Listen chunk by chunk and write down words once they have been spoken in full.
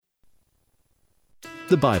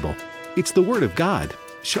The Bible. It's the Word of God,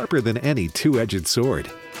 sharper than any two-edged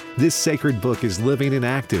sword. This sacred book is living and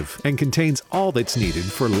active and contains all that's needed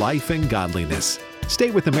for life and godliness.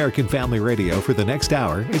 Stay with American Family Radio for the next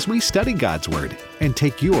hour as we study God's Word and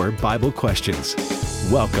take your Bible questions.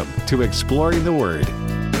 Welcome to Exploring the Word.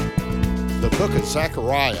 The book of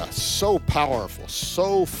Zechariah, so powerful,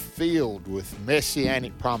 so filled with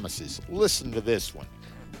messianic promises. Listen to this one.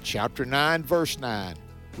 Chapter 9, verse 9.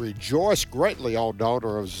 Rejoice greatly, O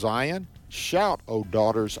daughter of Zion. Shout, O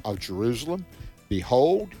daughters of Jerusalem.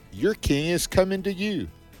 Behold, your king is coming to you.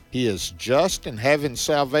 He is just and having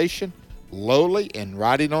salvation, lowly and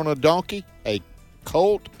riding on a donkey, a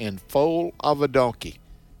colt and foal of a donkey.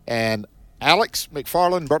 And Alex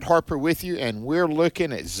McFarland, Bert Harper with you, and we're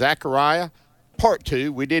looking at Zechariah Part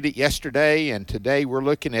 2. We did it yesterday, and today we're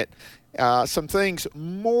looking at some things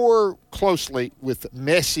more closely with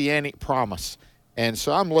messianic promise. And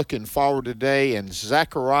so I'm looking forward today in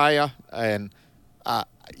Zechariah. And,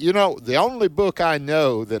 the only book I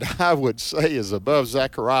know that I would say is above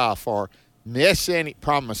Zechariah for messianic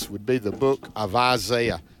promise would be the book of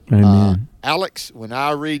Isaiah. Amen. Alex, when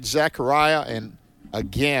I read Zechariah, and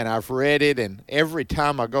again, I've read it, and every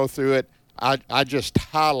time I go through it, I just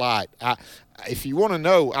highlight. If you want to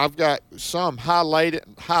know, I've got some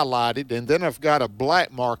highlighted, and then I've got a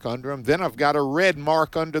black mark under them. Then I've got a red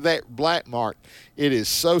mark under that black mark. It is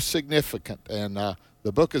so significant, and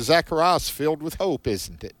the book of Zechariah is filled with hope,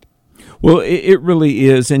 isn't it? Well, it really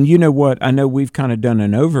is. And you know what? I know we've kind of done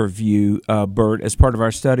an overview, Bert, as part of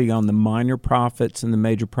our study on the minor prophets and the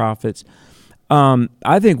major prophets.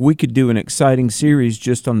 I think we could do an exciting series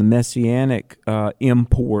just on the messianic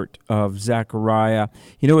import of Zechariah.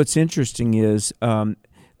 You know, what's interesting is,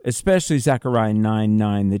 especially Zechariah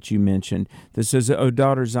 9:9 that you mentioned, that says, O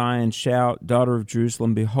daughter Zion, shout, daughter of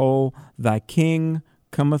Jerusalem, behold, thy king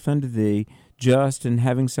cometh unto thee, just and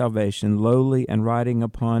having salvation, lowly and riding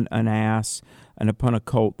upon an ass, and upon a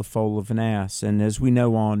colt, the foal of an ass. And as we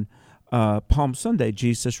know on Palm Sunday,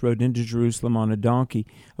 Jesus rode into Jerusalem on a donkey.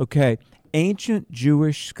 Okay. Ancient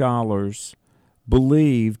Jewish scholars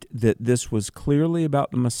believed that this was clearly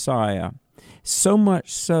about the Messiah, so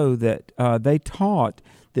much so that they taught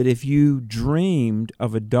that if you dreamed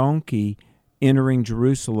of a donkey entering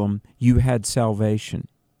Jerusalem, you had salvation.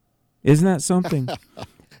 Isn't that something?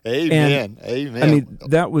 Amen. Amen. I mean,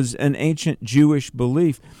 that was an ancient Jewish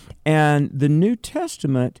belief. And the New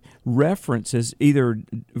Testament references, either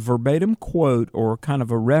verbatim quote or kind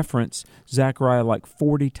of a reference, Zechariah like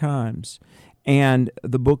 40 times. And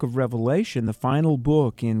the book of Revelation, the final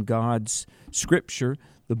book in God's Scripture,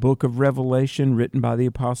 the book of Revelation written by the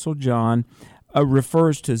Apostle John,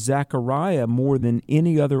 refers to Zechariah more than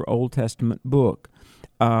any other Old Testament book.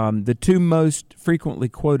 The two most frequently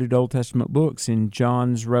quoted Old Testament books in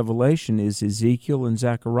John's Revelation is Ezekiel and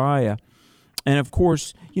Zechariah. And of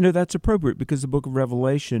course, that's appropriate because the book of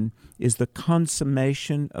Revelation is the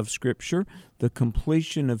consummation of Scripture, the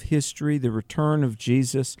completion of history, the return of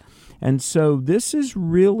Jesus. And so this is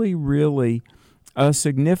really, really a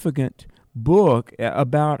significant book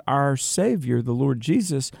about our Savior, the Lord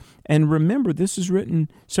Jesus. And remember, this is written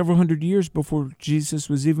several hundred years before Jesus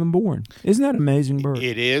was even born. Isn't that amazing, Bert?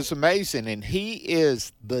 It is amazing, and he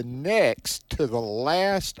is the next to the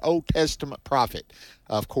last Old Testament prophet.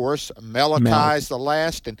 Of course, Malachi is the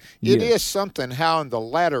last, and it is something how in the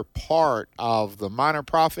latter part of the minor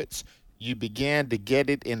prophets, you began to get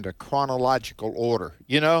it into chronological order,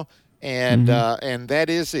 and that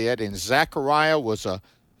is it. And Zechariah was a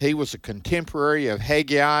contemporary of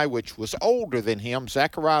Haggai, which was older than him.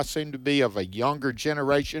 Zechariah seemed to be of a younger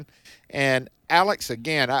generation. And Alex,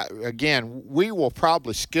 again, we will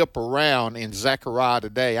probably skip around in Zechariah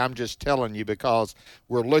today. I'm just telling you because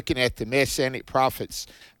we're looking at the Messianic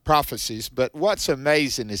prophecies. But what's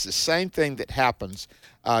amazing is the same thing that happens.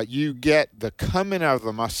 You get the coming of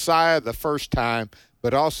the Messiah the first time,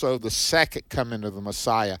 but also the second coming of the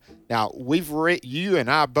Messiah. Now, you and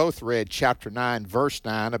I both read chapter 9, verse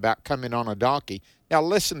 9 about coming on a donkey. Now,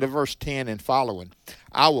 listen to verse 10 and following.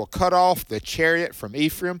 I will cut off the chariot from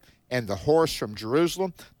Ephraim and the horse from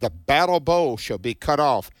Jerusalem. The battle bow shall be cut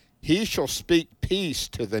off. He shall speak peace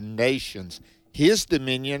to the nations. His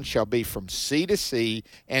dominion shall be from sea to sea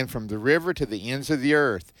and from the river to the ends of the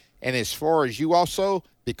earth. And as far as you also,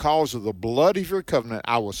 because of the blood of your covenant,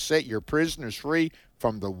 I will set your prisoners free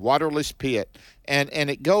from the waterless pit. And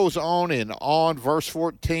it goes on and on. Verse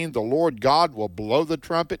 14, the Lord God will blow the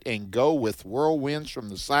trumpet and go with whirlwinds from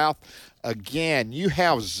the south. Again, you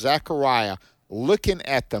have Zechariah looking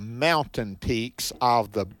at the mountain peaks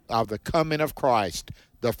of the coming of Christ,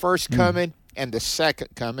 the first coming and the second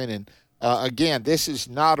coming. And Again, this is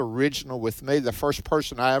not original with me. The first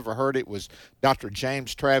person I ever heard it was Dr.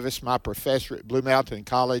 James Travis, my professor at Blue Mountain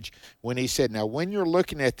College, when he said, now, when you're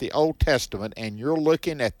looking at the Old Testament and you're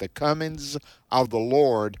looking at the comings of the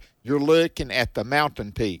Lord, you're looking at the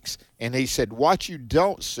mountain peaks. And he said, what you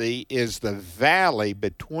don't see is the valley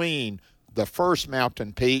between the first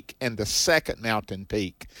mountain peak and the second mountain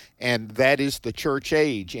peak, and that is the church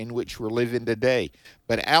age in which we're living today.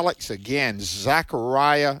 But Alex, again,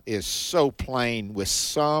 Zechariah is so plain with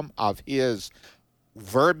some of his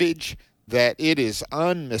verbiage that it is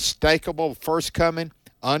unmistakable. First coming,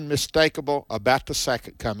 unmistakable about the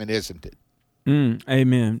second coming, isn't it?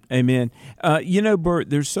 Amen. Amen. Bert,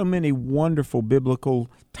 there's so many wonderful biblical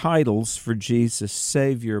titles for Jesus: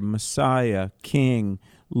 Savior, Messiah, King,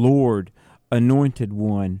 Lord, Anointed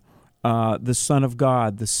One, the Son of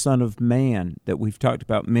God, the Son of Man, that we've talked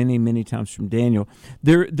about many, many times from Daniel.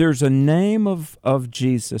 There's a name of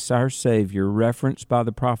Jesus, our Savior, referenced by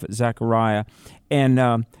the prophet Zechariah. And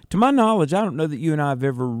to my knowledge, I don't know that you and I have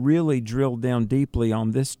ever really drilled down deeply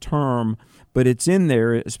on this term, but it's in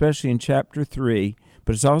there, especially in chapter 3.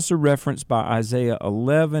 But it's also referenced by Isaiah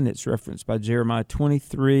 11. It's referenced by Jeremiah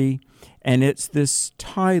 23. And it's this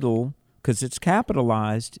title, because it's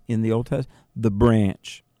capitalized in the Old Testament, the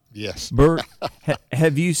branch. Yes. Bert,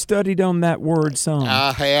 have you studied on that word some?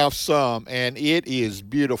 I have some, and it is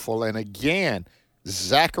beautiful. And again,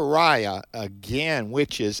 Zechariah,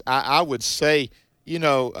 which is, I would say,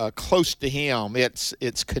 close to him.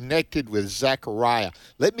 It's connected with Zechariah.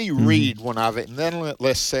 Let me read one of it, and then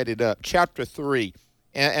let's set it up. Chapter 3,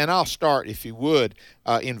 and I'll start, if you would,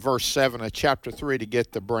 in verse 7 of chapter 3 to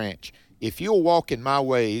get the branch. If you'll walk in my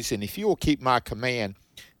ways, and if you will keep my command,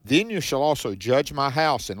 then you shall also judge my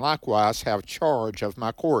house, and likewise have charge of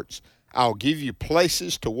my courts. I'll give you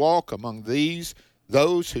places to walk among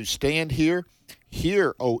those who stand here.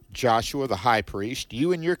 Hear, O Joshua the high priest,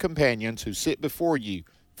 you and your companions who sit before you,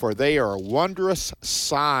 for they are a wondrous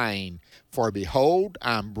sign. For behold,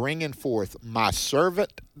 I am bringing forth my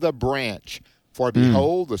servant the branch. For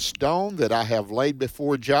behold, the stone that I have laid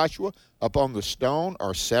before Joshua, upon the stone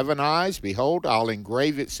are 7 eyes. Behold, I'll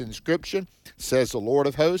engrave its inscription, says the Lord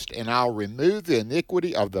of hosts, and I'll remove the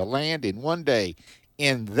iniquity of the land in one day.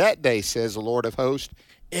 In that day, says the Lord of hosts,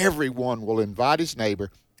 everyone will invite his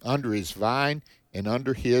neighbor under his vine and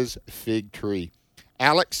under his fig tree.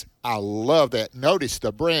 Alex, I love that. Notice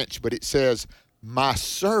the branch, but it says, my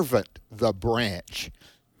servant, the branch.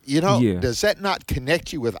 Does that not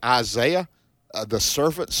connect you with Isaiah? The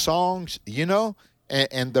servant songs,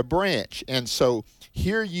 and the branch. And so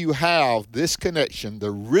here you have this connection,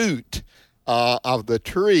 the root of the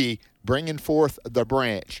tree bringing forth the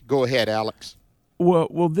branch. Go ahead, Alex.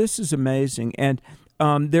 Well, this is amazing. And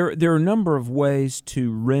there are a number of ways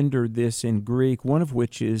to render this in Greek, one of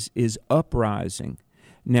which is uprising.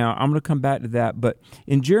 Now, I'm going to come back to that, but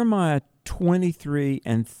in Jeremiah 23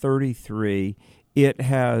 and 33, it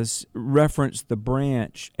has referenced the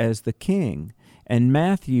branch as the king. And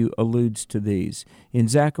Matthew alludes to these. In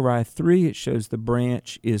Zechariah 3, it shows the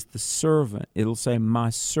branch is the servant. It'll say, my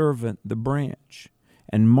servant, the branch.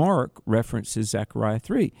 And Mark references Zechariah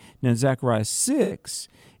 3. Now, in Zechariah 6,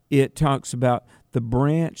 it talks about the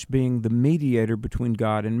branch being the mediator between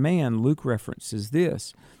God and man. Luke references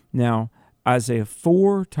this. Now, Isaiah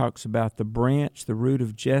 4 talks about the branch, the root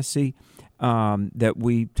of Jesse, that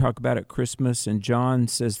we talk about at Christmas. And John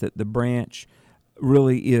says that the branch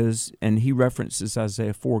really is, and he references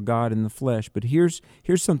Isaiah 4, God in the flesh. But here's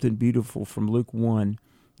something beautiful from Luke 1.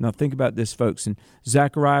 Now think about this, folks. And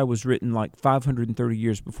Zechariah was written like 530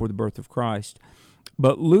 years before the birth of Christ.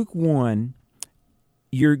 But Luke 1,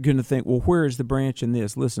 you're going to think, well, where is the branch in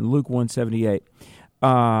this? Listen, Luke 1:78.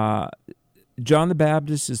 John the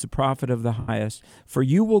Baptist is the prophet of the highest. For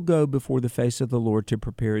you will go before the face of the Lord to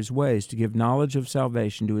prepare his ways, to give knowledge of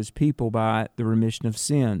salvation to his people by the remission of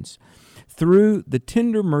sins, through the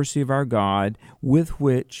tender mercy of our God, with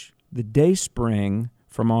which the dayspring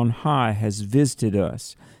from on high has visited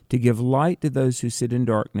us, to give light to those who sit in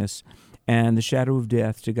darkness and the shadow of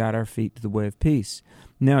death, to guide our feet to the way of peace.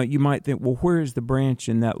 Now, you might think, well, where is the branch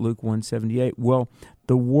in that Luke 1:78? Well,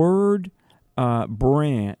 the word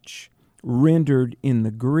branch rendered in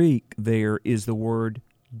the Greek there is the word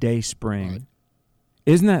dayspring. Right.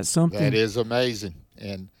 Isn't that something? That is amazing.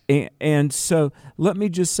 And so let me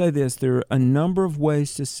just say this. There are a number of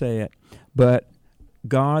ways to say it, but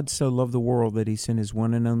God so loved the world that he sent his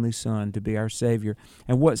one and only Son to be our Savior.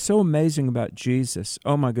 And what's so amazing about Jesus,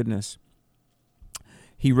 oh my goodness,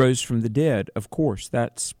 he rose from the dead. Of course,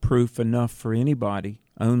 that's proof enough for anybody.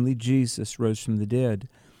 Only Jesus rose from the dead.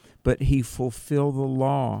 But he fulfilled the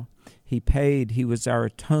law. He paid. He was our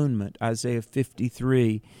atonement, Isaiah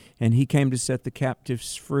 53. And he came to set the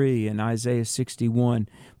captives free in Isaiah 61.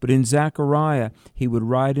 But in Zechariah, he would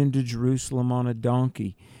ride into Jerusalem on a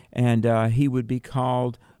donkey, and he would be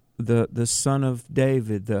called the Son of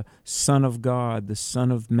David, the Son of God, the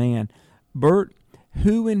Son of Man. Bert,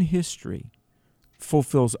 who in history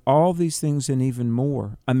fulfills all these things and even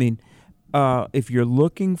more? I mean, if you're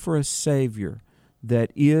looking for a Savior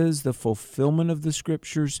that is the fulfillment of the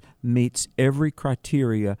Scriptures, meets every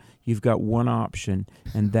criteria, you've got one option,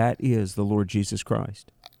 and that is the Lord Jesus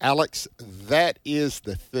Christ. Alex, that is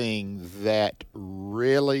the thing that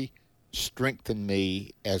really strengthened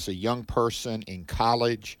me as a young person in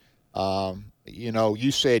college.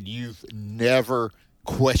 You said you've never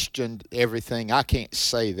questioned everything. I can't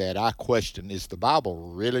say that. I question, is the Bible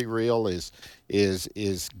really real?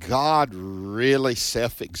 Is God really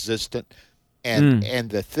self-existent? And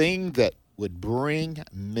the thing that would bring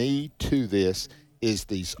me to this is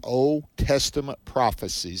these Old Testament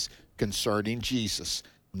prophecies concerning Jesus.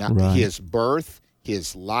 Now, his birth,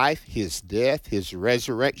 his life, his death, his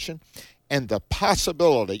resurrection, and the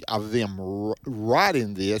possibility of them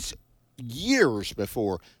writing this years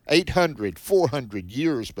before, 800, 400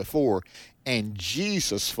 years before, and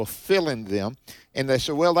Jesus fulfilling them. And they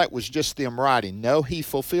say, well, that was just them writing. No, he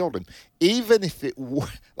fulfilled them. Even if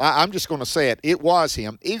I'm just going to say it, it was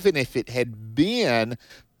him. Even if it had been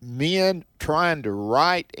men trying to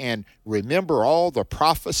write and remember all the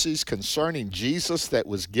prophecies concerning Jesus that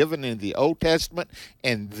was given in the Old Testament,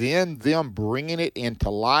 and then them bringing it into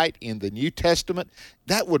light in the New Testament,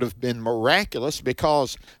 that would have been miraculous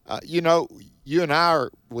because, you and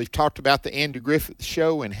we've talked about the Andy Griffith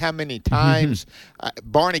Show and how many times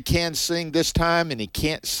Barney can sing this time and he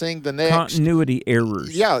can't sing the next. Continuity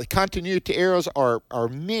errors. Yeah, continuity errors are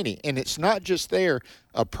many, and it's not just there.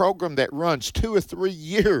 A program that runs 2 or 3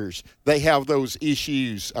 years, they have those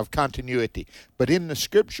issues of continuity. But in the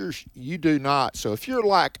Scriptures, you do not. So if you're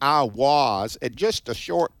like I was at just a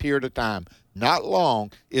short period of time, not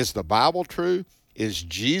long, is the Bible true? Is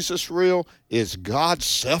Jesus real? Is God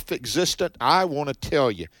self-existent? I want to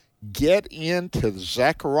tell you, get into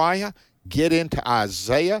Zechariah, get into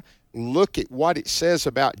Isaiah, look at what it says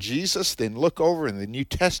about Jesus, then look over in the New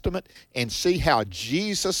Testament and see how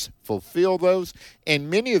Jesus fulfilled those. And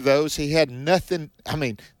many of those, he had nothing,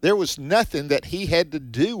 there was nothing that he had to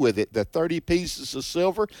do with it. The 30 pieces of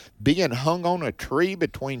silver being hung on a tree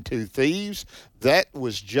between 2 thieves, that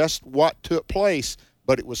was just what took place,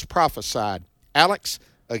 but it was prophesied. Alex,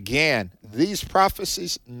 again, these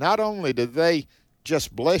prophecies, not only do they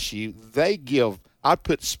just bless you, they give, I'd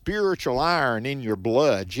put spiritual iron in your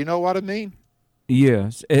blood. You know what I mean?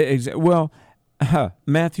 Yes. Well,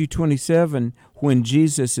 Matthew 27, when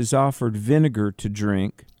Jesus is offered vinegar to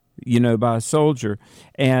drink, by a soldier,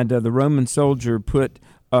 and the Roman soldier put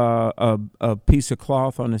a piece of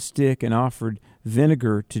cloth on a stick and offered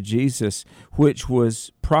vinegar to Jesus, which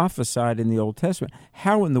was prophesied in the Old Testament.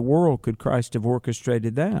 How in the world could Christ have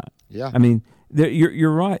orchestrated that? Yeah.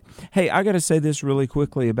 You're right. Hey, I got to say this really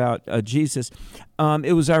quickly about Jesus.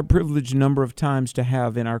 It was our privilege a number of times to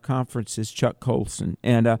have in our conferences Chuck Colson.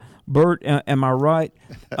 And Bert, am I right?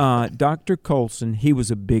 Dr. Colson, he was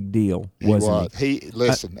a big deal, wasn't he?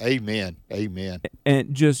 Listen, amen, amen.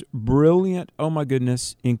 And just brilliant, oh my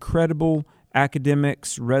goodness, incredible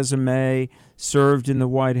academics, resume, served in the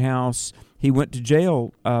White House. He went to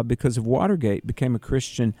jail because of Watergate, became a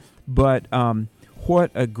Christian, but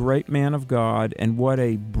what a great man of God and what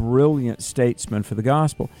a brilliant statesman for the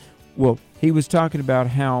gospel. Well, he was talking about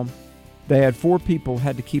how they had 4 people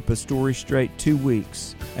had to keep a story straight 2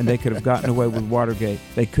 weeks, and they could have gotten away with Watergate.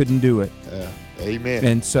 They couldn't do it. Amen.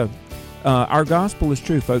 And so our gospel is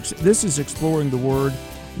true, folks. This is Exploring the Word.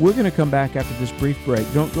 We're going to come back after this brief break.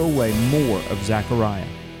 Don't go away. More of Zechariah.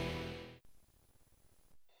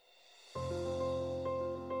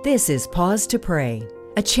 This is Pause to Pray,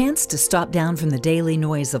 a chance to stop down from the daily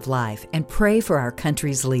noise of life and pray for our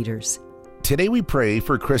country's leaders. Today we pray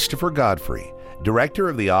for Christopher Godfrey, Director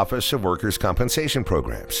of the Office of Workers' Compensation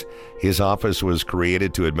Programs. His office was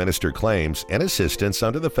created to administer claims and assistance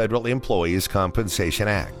under the Federal Employees Compensation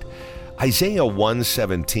Act. Isaiah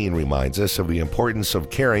 1:17 reminds us of the importance of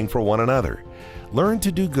caring for one another. Learn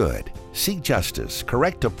to do good, seek justice,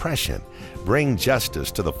 correct oppression, bring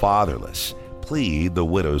justice to the fatherless, plead the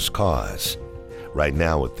widow's cause. Right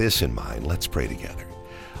now, with this in mind, let's pray together.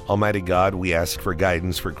 Almighty God, we ask for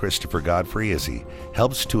guidance for Christopher Godfrey as he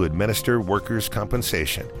helps to administer workers'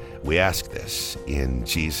 compensation. We ask this in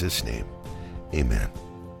Jesus' name. Amen.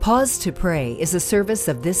 Pause to Pray is a service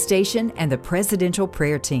of this station and the Presidential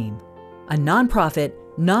Prayer Team, a nonprofit,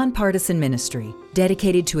 nonpartisan ministry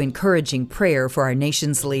dedicated to encouraging prayer for our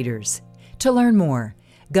nation's leaders. To learn more,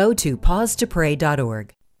 go to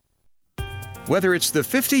pausetopray.org. Whether it's the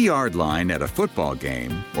 50-yard line at a football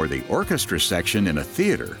game or the orchestra section in a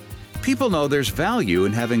theater, people know there's value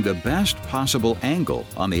in having the best possible angle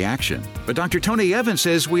on the action. But Dr. Tony Evans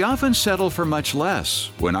says we often settle for much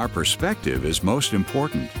less when our perspective is most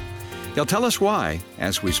important. He'll tell us why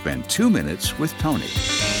as we spend 2 minutes with Tony.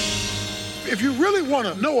 If you really want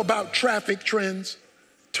to know about traffic trends,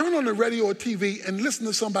 turn on the radio or TV and listen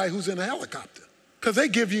to somebody who's in a helicopter, because they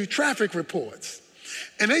give you traffic reports.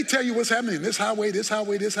 And they tell you what's happening, this highway, this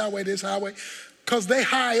highway, this highway, this highway, because they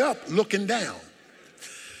high up looking down.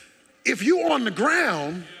 If you're on the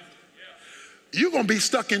ground, you're going to be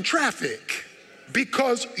stuck in traffic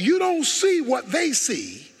because you don't see what they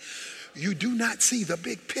see. You do not see the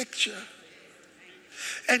big picture.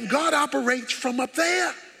 And God operates from up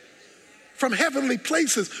there, from heavenly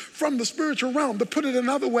places, from the spiritual realm. To put it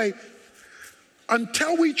another way,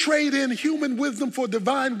 until we trade in human wisdom for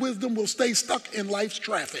divine wisdom, we'll stay stuck in life's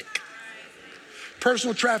traffic.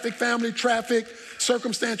 Personal traffic, family traffic,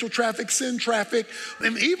 circumstantial traffic, sin traffic.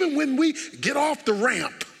 And even when we get off the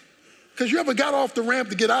ramp, because you ever got off the ramp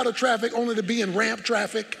to get out of traffic only to be in ramp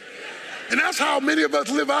traffic? And that's how many of us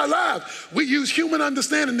live our lives. We use human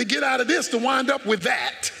understanding to get out of this to wind up with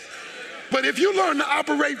that. But if you learn to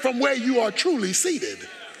operate from where you are truly seated,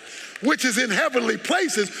 which is in heavenly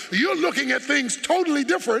places, you're looking at things totally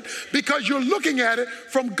different because you're looking at it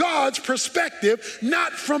from God's perspective,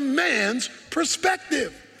 not from man's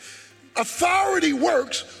perspective. Authority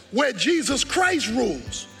works where Jesus Christ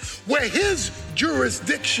rules, where his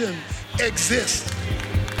jurisdiction exists.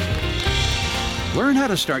 Learn how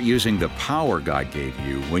to start using the power God gave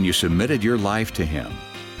you when you submitted your life to him.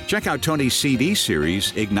 Check out Tony's CD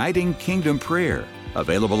series, Igniting Kingdom Prayer,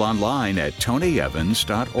 available online at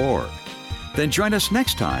tonyevans.org. Then join us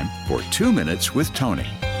next time for 2 Minutes with Tony.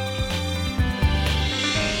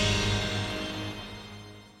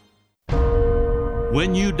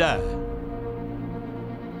 When you die,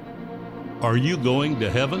 are you going to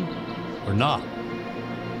heaven or not?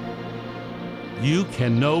 You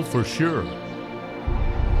can know for sure.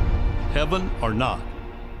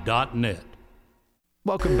 heavenornot.net.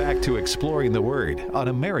 Welcome back to Exploring the Word on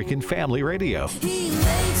American Family Radio. He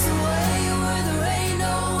makes a way where there ain't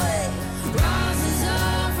no way. Rises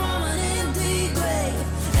up from an empty grave.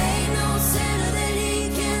 Ain't no sinner that he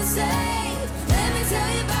can save. Let me tell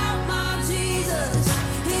you about my Jesus.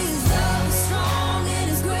 His love is strong and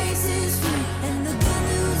his grace is free. And the good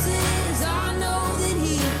news is I know that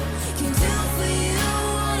he can do for you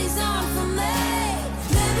what he's done for me.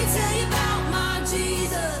 Let me tell you about my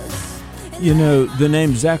Jesus. You know, the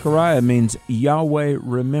name Zechariah means Yahweh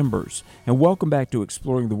remembers. And welcome back to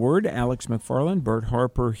Exploring the Word. Alex McFarland, Bert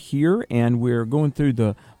Harper here, and we're going through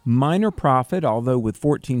the Minor Prophet, although with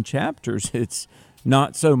 14 chapters, it's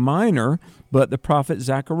not so minor, but the prophet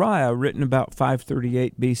Zechariah, written about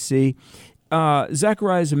 538 BC.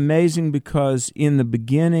 Zechariah is amazing because in the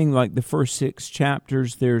beginning, like the first 6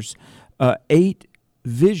 chapters, there's 8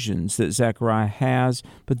 visions that Zechariah has.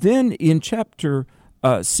 But then in chapter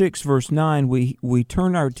 6, verse 9, we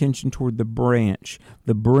turn our attention toward the branch,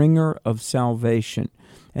 the bringer of salvation.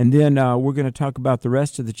 And then we're going to talk about the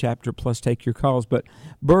rest of the chapter, plus take your calls. But,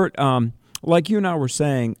 Bert, like you and I were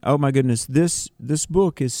saying, oh, my goodness, this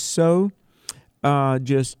book is so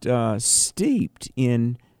just steeped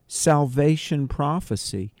in salvation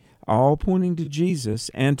prophecy, all pointing to Jesus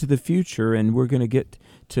and to the future. And we're going to get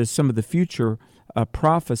to some of the future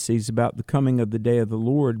prophecies about the coming of the day of the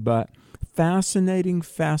Lord. But fascinating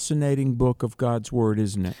book of God's Word,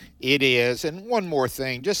 isn't it? It is. And one more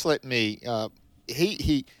thing, just let me,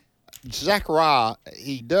 Zechariah,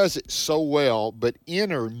 he does it so well, but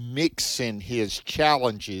intermixing his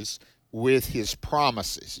challenges with his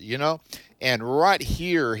promises, you know? And right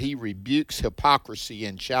here, he rebukes hypocrisy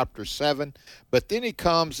in chapter 7, but then he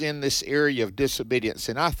comes in this area of disobedience.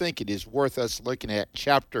 And I think it is worth us looking at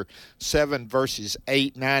chapter 7, verses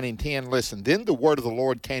 8, 9, and 10. Listen, then the word of the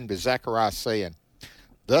Lord came to Zechariah, saying,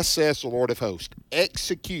 Thus says the Lord of hosts,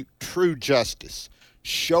 execute true justice,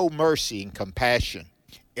 show mercy and compassion,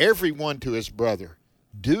 everyone to his brother.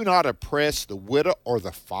 Do not oppress the widow or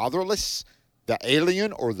the fatherless, the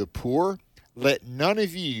alien or the poor. Let none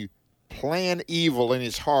of you plan evil in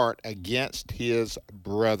his heart against his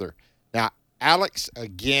brother. Now, Alex,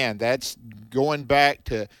 again, that's going back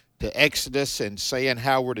to Exodus and saying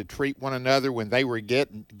how we're to treat one another when they were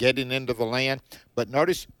getting into the land. But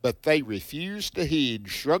notice, but they refused to heed,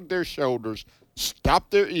 shrugged their shoulders,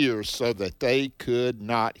 stopped their ears so that they could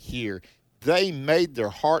not hear. They made their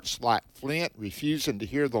hearts like flint, refusing to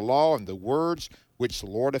hear the law and the words which the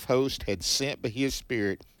Lord of hosts had sent by his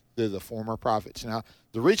Spirit through the former prophets. Now,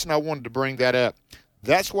 the reason I wanted to bring that up,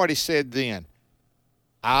 that's what he said then.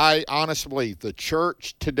 I honestly believe the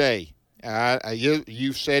church today,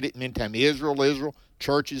 you've said it many times, Israel,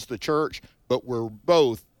 church is the church, but we're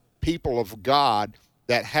both people of God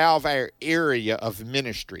that have our area of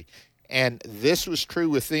ministry. And this was true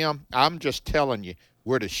with them. I'm just telling you,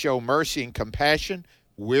 we're to show mercy and compassion.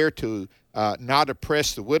 We're to not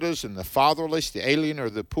oppress the widows and the fatherless, the alien, or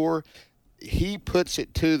the poor. He puts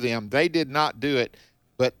it to them. They did not do it.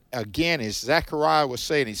 But again, as Zechariah was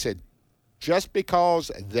saying, he said, just because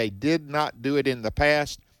they did not do it in the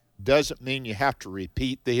past doesn't mean you have to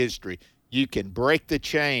repeat the history. You can break the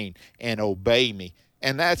chain and obey me.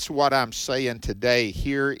 And that's what I'm saying today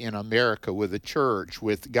here in America with the church,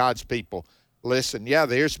 with God's people. Listen, yeah,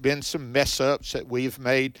 there's been some mess-ups that we've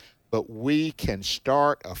made, but we can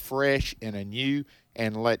start afresh and anew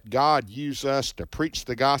and let God use us to preach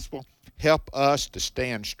the gospel, help us to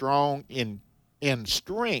stand strong in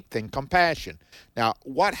strength and compassion. Now,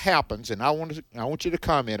 what happens, and I want you to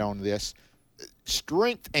comment on this,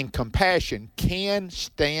 strength and compassion can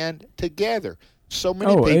stand together. So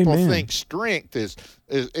many people think strength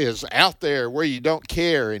is out there where you don't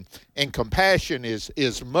care, and compassion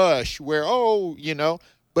is mush where,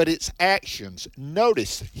 but it's actions.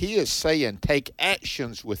 Notice he is saying take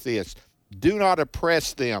actions with this. Do not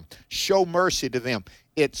oppress them. Show mercy to them.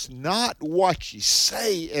 It's not what you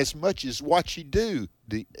say as much as what you do.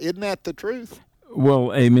 Isn't that the truth?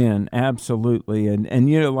 Well, amen. Absolutely.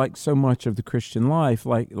 And like so much of the Christian life,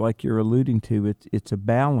 like you're alluding to, it's a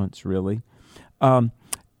balance, really.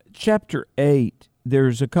 Chapter 8,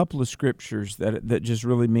 there's a couple of scriptures that just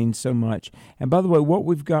really mean so much. And by the way, what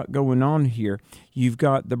we've got going on here, you've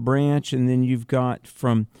got the branch, and then you've got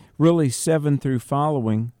from really 7 through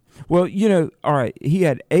following. Well, all right, he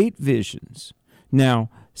had 8 visions. Now,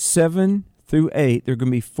 7 through 8, there are going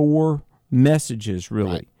to be 4 messages,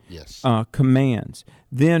 really. Right. Yes. Commands.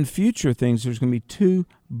 Then future things, there's going to be 2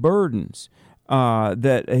 burdens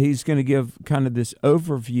that he's going to give kind of this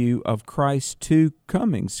overview of Christ's 2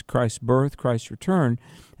 comings, Christ's birth, Christ's return.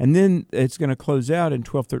 And then it's going to close out in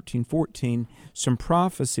 12, 13, 14, some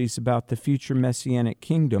prophecies about the future Messianic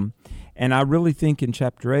kingdom. And I really think in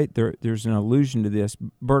chapter 8, there's an allusion to this.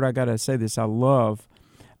 Bert, I got to say this. I love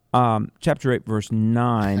chapter 8, verse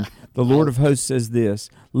 9. The Lord of hosts says this,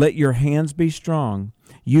 "Let your hands be strong,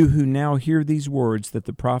 you who now hear these words that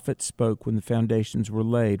the prophets spoke when the foundations were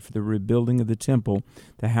laid for the rebuilding of the temple,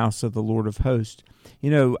 the house of the Lord of hosts."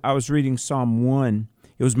 I was reading Psalm 1.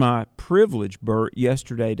 It was my privilege, Bert,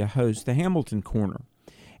 yesterday to host the Hamilton Corner.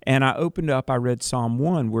 And I opened up, I read Psalm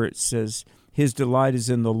 1 where it says, "His delight is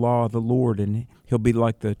in the law of the Lord, and he'll be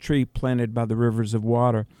like the tree planted by the rivers of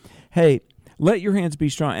water." Hey, let your hands be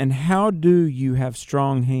strong. And how do you have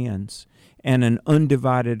strong hands and an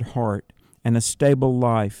undivided heart and a stable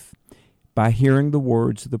life? By hearing the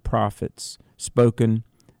words of the prophets spoken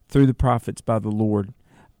through the prophets by the Lord.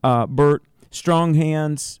 Bert, strong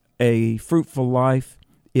hands, a fruitful life,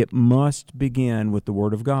 it must begin with the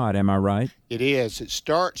Word of God. Am I right? It is. It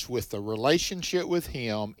starts with the relationship with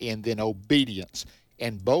Him and then obedience.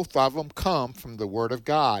 And both of them come from the Word of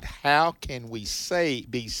God. How can we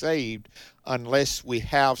be saved unless we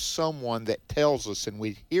have someone that tells us and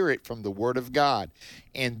we hear it from the Word of God?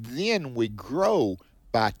 And then we grow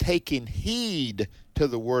by taking heed to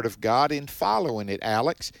the Word of God and following it,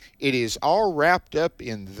 Alex. It is all wrapped up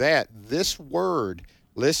in that. This Word,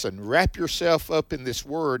 listen, wrap yourself up in this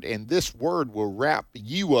Word, and this Word will wrap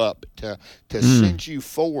you up to send you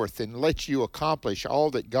forth and let you accomplish all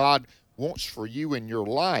that God wants for you in your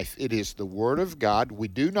life. It is the Word of God. We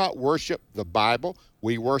do not worship the Bible.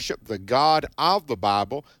 We worship the God of the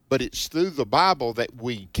Bible, but it's through the Bible that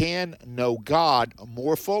we can know God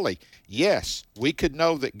more fully. Yes, we could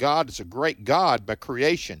know that God is a great God by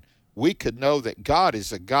creation. We could know that God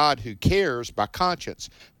is a God who cares by conscience,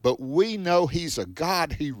 but we know He's a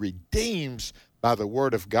God who redeems by the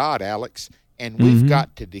Word of God, Alex, and we've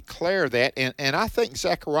got to declare that, and I think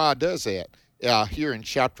Zechariah does that. Here in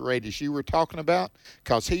chapter 8, as you were talking about,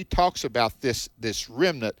 because he talks about this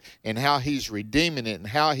remnant and how he's redeeming it and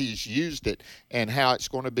how he's used it and how it's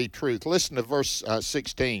going to be truth. Listen to verse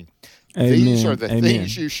 16. Amen. These are the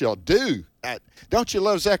things you shall do. Don't you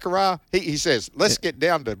love Zechariah? He says, let's get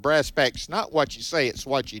down to brass tacks. Not what you say, it's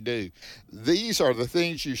what you do. These are the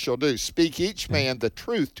things you shall do. Speak each man the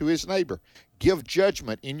truth to his neighbor. Give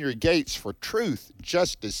judgment in your gates for truth,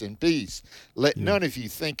 justice, and peace. Let none of you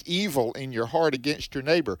think evil in your heart against your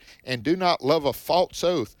neighbor, and do not love a false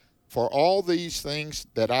oath. for all these things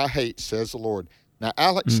that I hate, says the Lord. Now,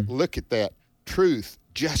 Alex, look at that. Truth,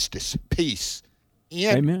 justice, peace.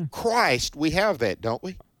 In Amen. Christ, we have that, don't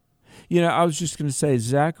we? You know, I was just going to say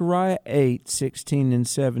Zechariah 8:16 and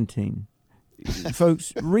 17.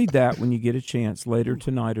 Folks, read that when you get a chance later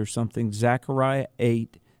tonight or something. Zechariah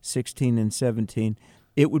 8:16 and 17.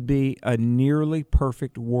 It would be a nearly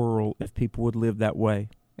perfect world if people would live that way.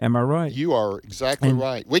 Am I right? You are exactly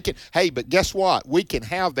right. We can. Hey, but guess what? We can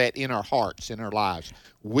have that in our hearts, in our lives.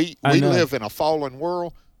 We live in a fallen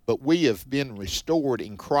world, but we have been restored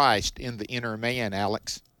in Christ in the inner man,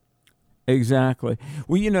 Alex. Exactly.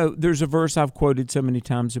 Well, you know, there's a verse I've quoted so many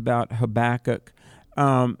times about Habakkuk,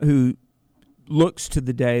 who looks to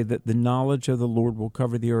the day that the knowledge of the Lord will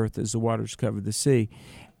cover the earth as the waters cover the sea.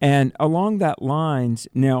 And along that lines,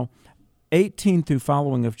 now, 18 through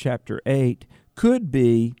following of chapter 8 could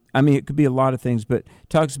be, I mean, it could be a lot of things, but it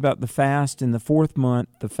talks about the fast in the 4th month,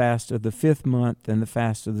 the fast of the 5th month, and the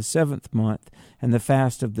fast of the 7th month, and the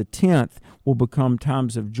fast of the 10th will become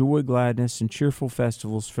times of joy, gladness, and cheerful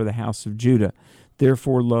festivals for the house of Judah.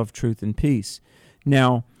 Therefore, love, truth, and peace.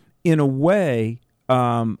 Now, in a way,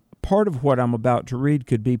 part of what I'm about to read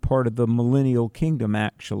could be part of the millennial kingdom,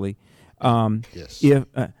 actually. Yes. If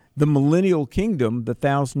the millennial kingdom, the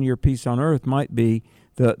 1,000-year peace on earth, might be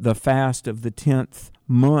the fast of the 10th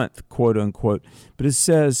month, quote unquote. But it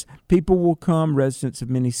says, people will come, residents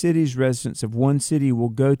of many cities, residents of one city will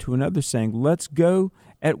go to another, saying, let's go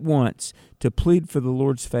at once to plead for the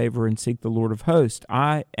Lord's favor and seek the Lord of hosts.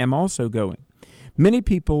 I am also going. Many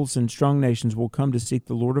peoples and strong nations will come to seek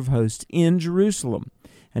the Lord of hosts in Jerusalem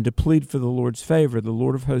and to plead for the Lord's favor. The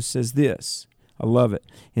Lord of hosts says this. I love it.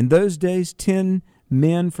 In those days, 10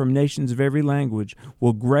 men from nations of every language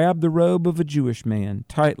will grab the robe of a Jewish man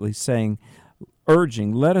tightly, saying,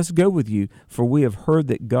 urging, let us go with you, for we have heard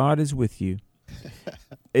that God is with you.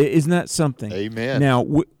 Isn't that something? Amen. Now,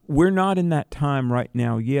 we're not in that time right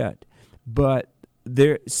now yet, but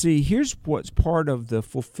here's what's part of the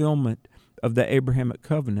fulfillment of the Abrahamic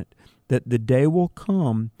covenant, that the day will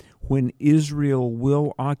come when Israel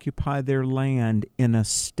will occupy their land in a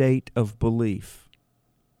state of belief.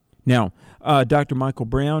 Now, Dr. Michael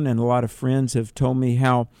Brown and a lot of friends have told me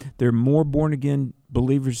how there are more born-again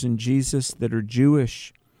believers in Jesus that are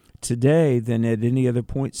Jewish today than at any other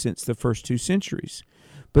point since the first 2 centuries.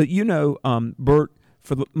 But you know, Bert,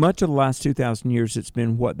 for much of the last 2,000 years, it's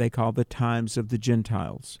been what they call the times of the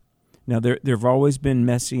Gentiles. Now, there have always been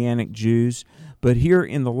Messianic Jews, but here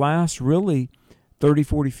in the last really 30,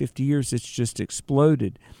 40, 50 years, it's just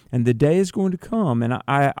exploded. And the day is going to come, and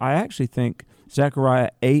I actually think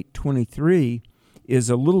Zechariah 8:23 is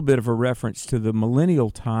a little bit of a reference to the millennial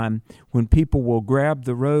time when people will grab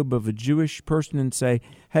the robe of a Jewish person and say,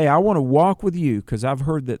 hey, I want to walk with you because I've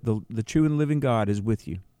heard that the true and living God is with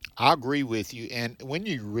you. I agree with you. And when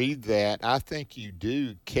you read that, I think you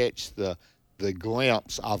do catch the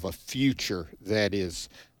glimpse of a future that is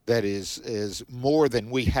more than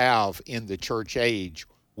we have in the church age.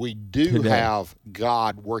 We do Today. have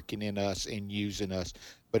God working in us and using us.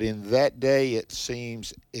 But in that day, it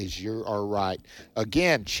seems, as you are right.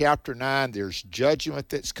 Again, chapter 9, there's judgment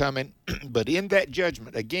that's coming. But in that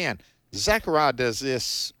judgment, again, Zechariah does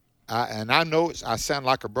this, and I know I sound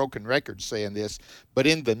like a broken record saying this, but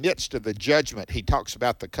in the midst of the judgment, he talks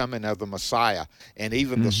about the coming of the Messiah and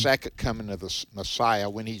even the second coming of the Messiah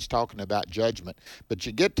when he's talking about judgment. But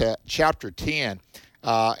you get to chapter 10,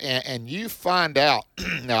 and you find out,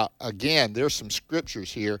 now, again, there's some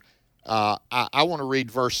scriptures here. I want to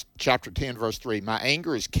read chapter 10, verse 3. My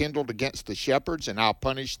anger is kindled against the shepherds, and I'll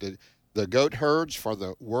punish the goat herds, for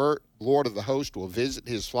the Lord of the host will visit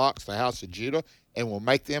his flocks, the house of Judah, and will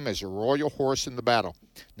make them as a royal horse in the battle.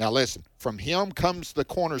 Now listen, from him comes the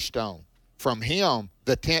cornerstone, from him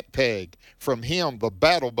the tent peg, from him the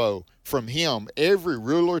battle bow, from him every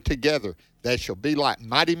ruler together. They shall be like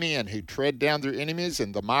mighty men who tread down their enemies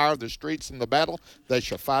in the mire of the streets in the battle. They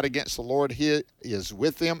shall fight against the Lord. He is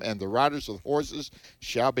with them, and the riders of horses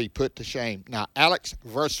shall be put to shame. Now, Alex,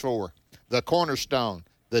 verse 4, the cornerstone,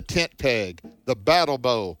 the tent peg, the battle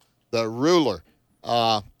bow, the ruler.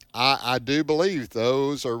 I do believe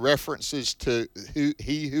those are references to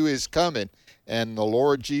he who is coming, and the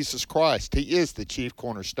Lord Jesus Christ. He is the chief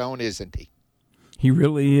cornerstone, isn't he? He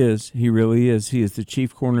really is. He really is. He is the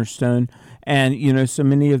chief cornerstone. And, you know, so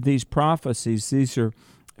many of these prophecies, these are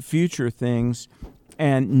future things.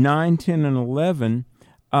 And 9, 10, and 11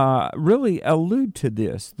 really allude to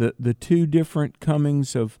this, the 2 different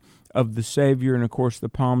comings of the Savior, and, of course, the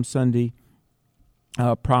Palm Sunday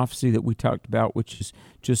prophecy that we talked about, which is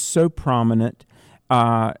just so prominent.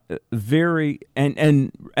 very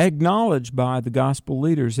and acknowledged by the gospel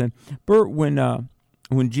leaders. And Bert,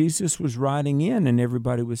 when Jesus was riding in and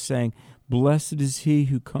everybody was saying, "Blessed is he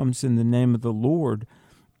who comes in the name of the Lord,"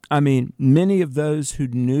 I mean, many of those who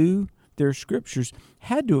knew their scriptures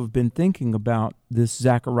had to have been thinking about this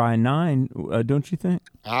Zechariah 9, don't you think?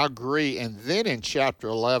 I agree. And then in chapter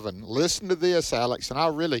 11, listen to this, Alex, and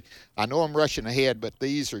I know I'm rushing ahead, but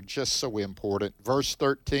these are just so important. Verse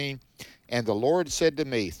 13, "And the Lord said to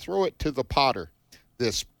me, throw it to the potter.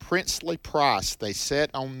 This princely price they set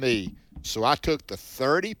on me. So I took the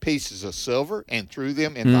 30 pieces of silver and threw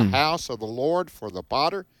them in the house of the Lord for the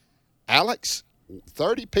potter." Alex,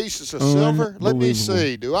 30 pieces of silver? Let me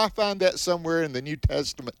see. Do I find that somewhere in the New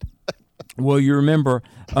Testament? Well, you remember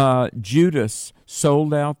Judas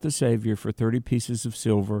sold out the Savior for 30 pieces of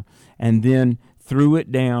silver and then threw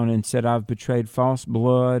it down and said, "I've betrayed false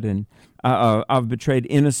blood and I've betrayed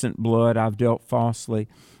innocent blood. I've dealt falsely."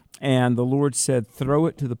 And the Lord said, "Throw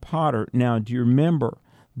it to the potter." Now, do you remember?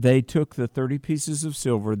 They took the 30 pieces of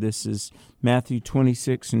silver. This is Matthew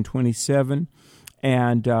 26 and 27.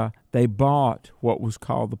 And they bought what was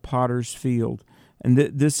called the potter's field. And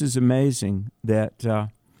this is amazing that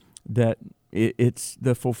it's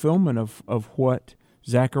the fulfillment of what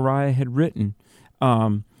Zechariah had written.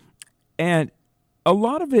 And a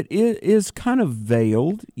lot of it is kind of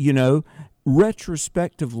veiled,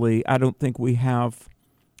 Retrospectively, I don't think we have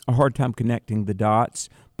a hard time connecting the dots.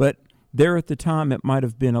 But there at the time, it might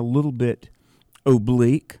have been a little bit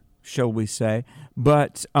oblique, shall we say.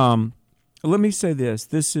 But let me say this.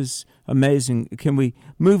 This is amazing. Can we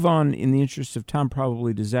move on in the interest of time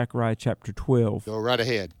probably to Zechariah chapter 12? Go right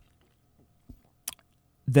ahead.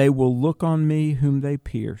 "They will look on me whom they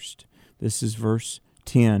pierced." This is verse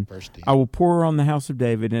 10. Verse 10. "I will pour on the house of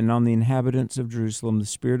David and on the inhabitants of Jerusalem the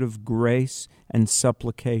spirit of grace and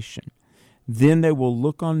supplication. Then they will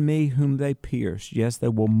look on me whom they pierced. Yes, they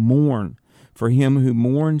will mourn for him who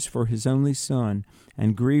mourns for his only son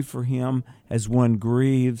and grieve for him as one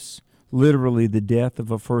grieves literally the death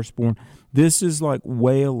of a firstborn." This is like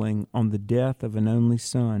wailing on the death of an only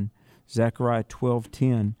son, Zechariah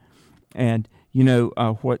 12:10. And,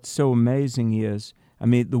 what's so amazing is,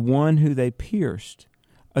 the one who they pierced,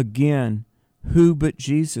 again, who but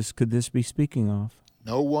Jesus could this be speaking of?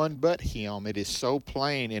 No one but him. It is so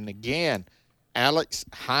plain. And again, Alex,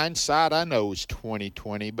 hindsight I know is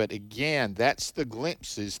 20/20, but again, that's the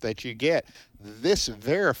glimpses that you get. This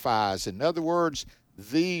verifies, in other words,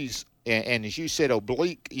 these, and as you said,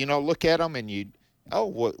 oblique, look at them and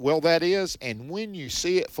that is. And when you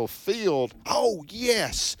see it fulfilled, oh,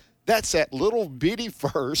 yes, that's that little bitty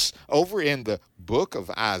verse over in the book of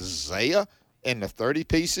Isaiah and the 30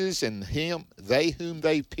 pieces and they whom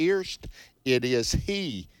they pierced, it is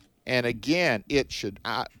he. And again, it should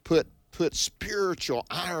put spiritual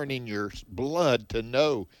iron in your blood to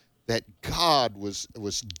know that God was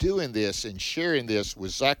doing this and sharing this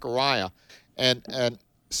with Zechariah. And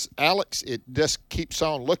Alex, it just keeps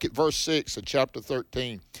on. Look at verse 6 of chapter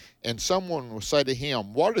 13. "And someone will say to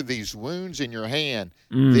him, 'What are these wounds in your hand?'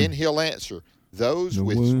 Then he'll answer, 'Those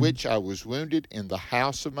with which I was wounded in the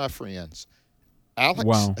house of my friends.'"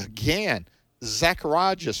 Alex, again,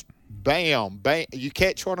 Zechariah just bam. You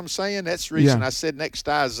catch what I'm saying? That's the reason I said next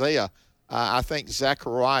to Isaiah. I think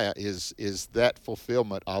Zechariah is that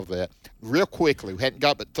fulfillment of that. Real quickly, we hadn't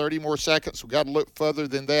got but 30 more seconds. We've got to look further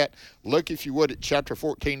than that. Look, if you would, at chapter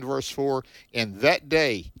 14, verse 4. "In that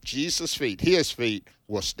day, Jesus' feet, his feet,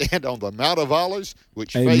 will stand on the Mount of Olives,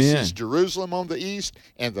 which faces Jerusalem on the east,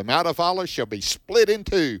 and the Mount of Olives shall be split in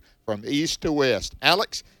two from east to west."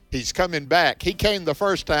 Alex, he's coming back. He came the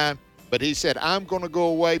first time, but he said, "I'm going to go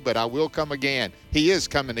away, but I will come again." He is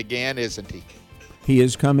coming again, isn't he? He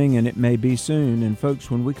is coming, and it may be soon. And,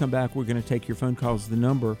 folks, when we come back, we're going to take your phone calls. The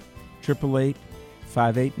number,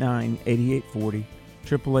 888-589-8840,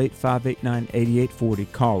 888-589-8840.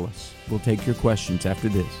 Call us. We'll take your questions after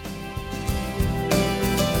this.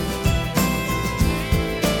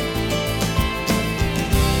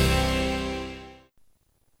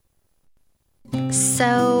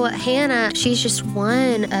 So Hannah, she's just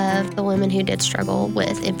one of the women who did struggle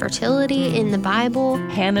with infertility in the Bible.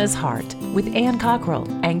 Hannah's Heart with Ann Cockrell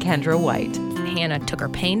and Kendra White. Hannah took her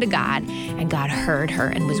pain to God, and God heard her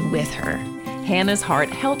and was with her. Hannah's Heart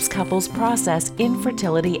helps couples process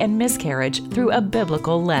infertility and miscarriage through a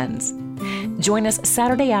biblical lens. Join us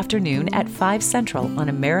Saturday afternoon at 5 Central on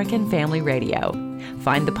American Family Radio.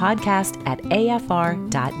 Find the podcast at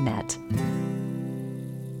afr.net.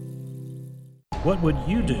 What would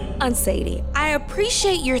you do? I'm Sadie. I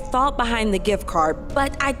appreciate your thought behind the gift card,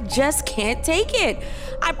 but I just can't take it.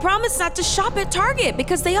 I promise not to shop at Target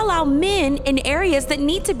because they allow men in areas that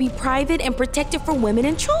need to be private and protected for women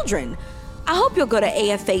and children. I hope you'll go to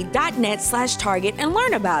afa.net/Target and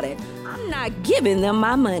learn about it. I'm not giving them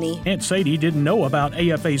my money. Aunt Sadie didn't know about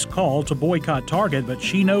AFA's call to boycott Target, but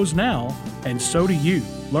she knows now, and so do you.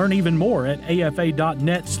 Learn even more at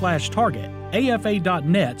afa.net/Target.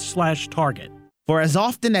 afa.net/Target. For as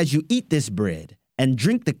often as you eat this bread and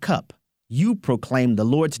drink the cup, you proclaim the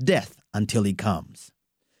Lord's death until he comes.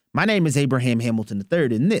 My name is Abraham Hamilton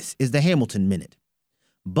III, and this is the Hamilton Minute.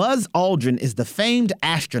 Buzz Aldrin is the famed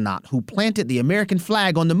astronaut who planted the American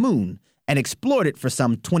flag on the moon and explored it for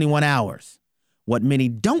some 21 hours. What many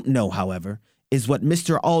don't know, however, is what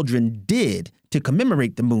Mr. Aldrin did to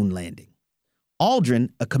commemorate the moon landing. Aldrin,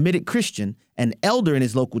 a committed Christian and elder in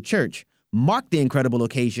his local church, marked the incredible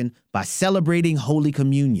occasion by celebrating Holy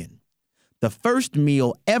Communion. The first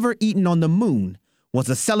meal ever eaten on the moon was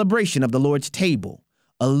a celebration of the Lord's table,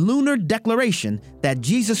 a lunar declaration that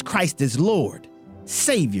Jesus Christ is Lord,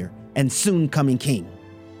 Savior, and soon-coming King.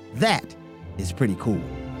 That is pretty cool.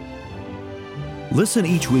 Listen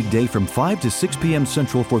each weekday from 5 to 6 p.m.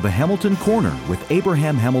 Central for the Hamilton Corner with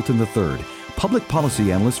Abraham Hamilton III, Public Policy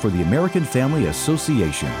Analyst for the American Family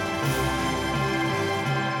Association.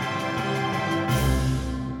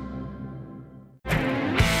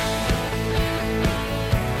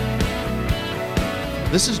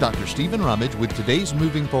 This is Dr. Stephen Rummage with today's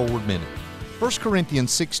Moving Forward Minute. 1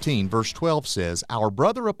 Corinthians 16, verse 12 says, "Our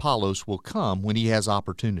brother Apollos will come when he has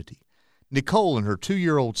opportunity." Nicole and her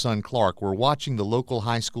 2-year-old son Clark were watching the local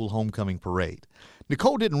high school homecoming parade.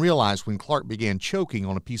 Nicole didn't realize when Clark began choking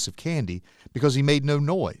on a piece of candy because he made no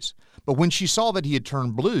noise. But when she saw that he had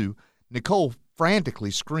turned blue, Nicole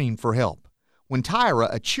frantically screamed for help. When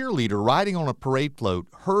Tyra, a cheerleader riding on a parade float,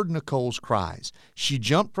 heard Nicole's cries, she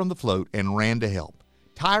jumped from the float and ran to help.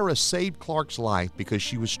 Tyra saved Clark's life because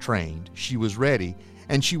she was trained, she was ready,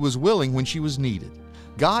 and she was willing when she was needed.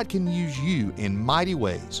 God can use you in mighty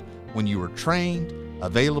ways when you are trained,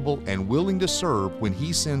 available, and willing to serve when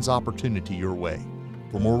He sends opportunity your way.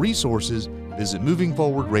 For more resources, visit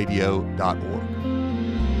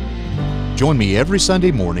movingforwardradio.org. Join me every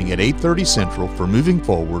Sunday morning at 8:30 Central for Moving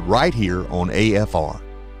Forward right here on AFR.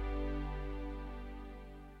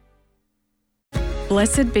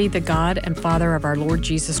 Blessed be the God and Father of our Lord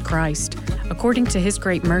Jesus Christ. According to His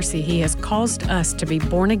great mercy, He has caused us to be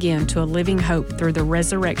born again to a living hope through the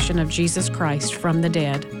resurrection of Jesus Christ from the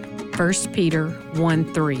dead. 1 Peter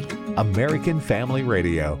 1:3. American Family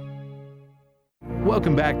Radio.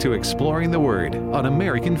 Welcome back to Exploring the Word on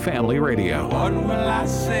American Family Radio. What will I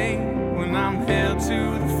say when I'm held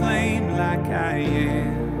to the flame like I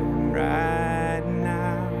am right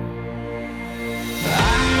now?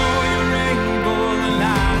 I know you're able and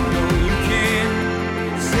I know you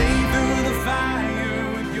can save through the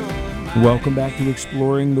fire with your mind. Welcome back to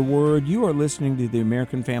Exploring the Word. You are listening to the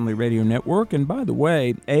American Family Radio Network. And by the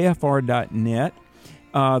way, AFR.net,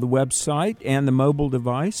 the website and the mobile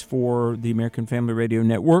device for the American Family Radio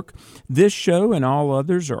Network. This show and all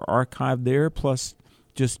others are archived there, plus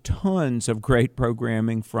just tons of great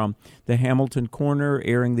programming from the Hamilton Corner,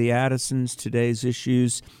 airing the Addisons, today's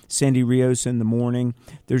issues, Sandy Rios in the morning.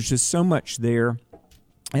 There's just so much there.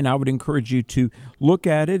 And I would encourage you to look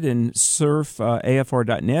at it and surf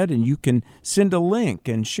AFR.net, and you can send a link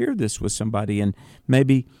and share this with somebody and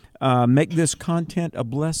maybe make this content a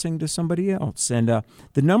blessing to somebody else. And the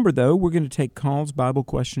number, though, we're going to take calls, Bible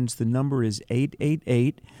questions. The number is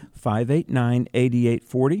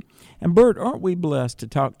 888-589-8840. And, Bert, aren't we blessed to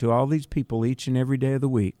talk to all these people each and every day of the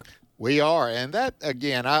week? We are. And that,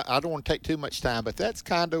 again, I don't want to take too much time, but that's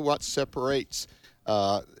kind of what separates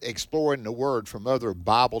Exploring the Word from other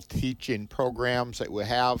Bible teaching programs that we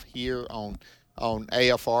have here on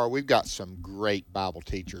AFR. We've got some great Bible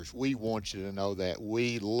teachers. We want you to know that.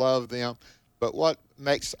 We love them. But what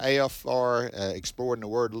makes AFR Exploring the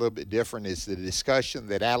Word a little bit different is the discussion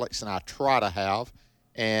that Alex and I try to have.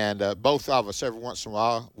 And both of us, every once in a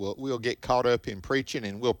while, we'll get caught up in preaching,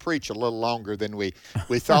 and we'll preach a little longer than we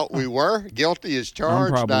thought we were. Guilty as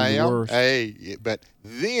charged. I'm probably the worst. Hey, but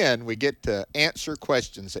then we get to answer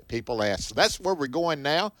questions that people ask. So that's where we're going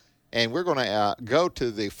now, and we're going to go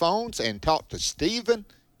to the phones and talk to Stephen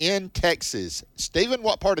in Texas. Stephen,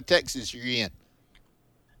 what part of Texas are you in?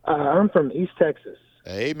 I'm from East Texas.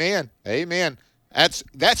 Amen. Amen.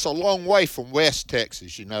 That's a long way from West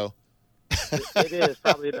Texas, you know. It is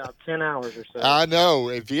probably about 10 hours or so. I know.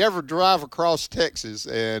 If you ever drive across Texas,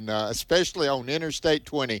 and especially on Interstate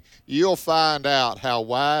 20, you'll find out how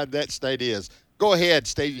wide that state is. Go ahead,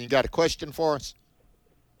 Steve. You got a question for us?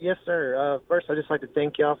 Yes, sir. First, I'd just like to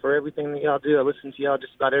thank y'all for everything that y'all do. I listen to y'all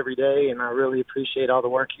just about every day, and I really appreciate all the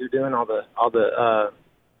work you're doing, all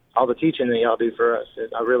the teaching that y'all do for us.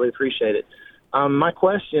 I really appreciate it. My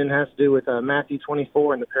question has to do with Matthew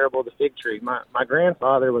 24 and the parable of the fig tree. My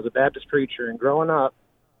grandfather was a Baptist preacher, and growing up,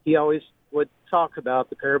 he always would talk about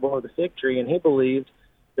the parable of the fig tree, and he believed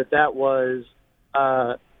that was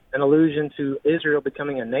an allusion to Israel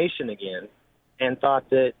becoming a nation again, and thought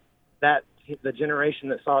that the generation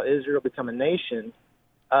that saw Israel become a nation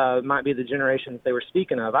might be the generation that they were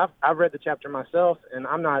speaking of. I've read the chapter myself, and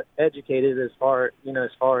I'm not educated as far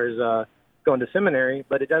as going to seminary,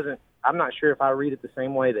 but I'm not sure if I read it the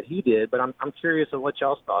same way that he did, but I'm curious of what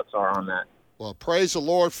y'all's thoughts are on that. Well, praise the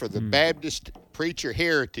Lord for the Baptist preacher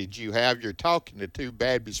heritage you have. You're talking to two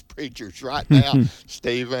Baptist preachers right now,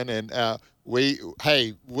 Stephen, and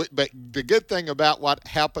but the good thing about what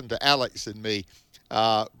happened to Alex and me,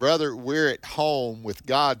 brother, we're at home with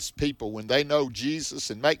God's people. When they know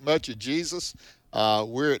Jesus and make much of Jesus,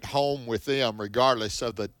 we're at home with them regardless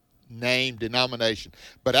of the name, denomination.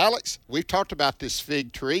 But Alex, we've talked about this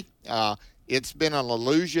fig tree. It's been an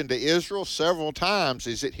allusion to Israel several times.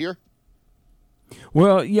 Is it here?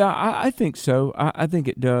 Well, yeah, I think so. I think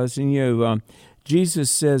it does. And, Jesus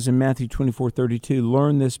says in Matthew 24:32,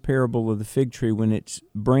 learn this parable of the fig tree. When its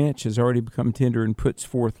branch has already become tender and puts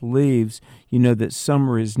forth leaves, you know that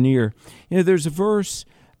summer is near. There's a verse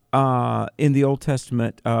in the Old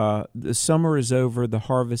Testament, the summer is over, the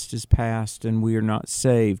harvest is past, and we are not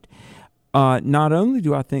saved. Not only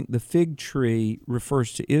do I think the fig tree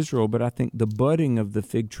refers to Israel, but I think the budding of the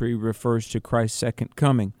fig tree refers to Christ's second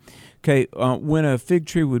coming. Okay, when a fig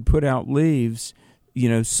tree would put out leaves,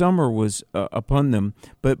 summer was upon them,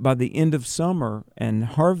 but by the end of summer and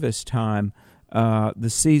harvest time, the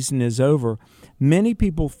season is over. Many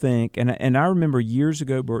people think, and I remember years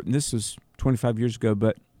ago, Burton, this was 25 years ago,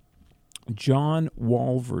 but John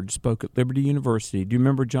Walvoord spoke at Liberty University. Do you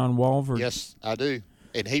remember John Walvoord? Yes, I do.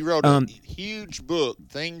 And he wrote a huge book,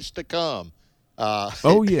 Things to Come.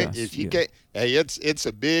 Yes. If you get, it's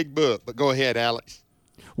a big book. But go ahead, Alex.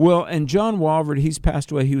 Well, and John Walvoord, he's passed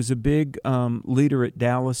away. He was a big leader at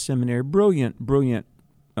Dallas Seminary, brilliant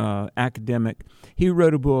academic. He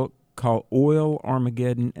wrote a book called Oil,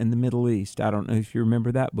 Armageddon, and the Middle East. I don't know if you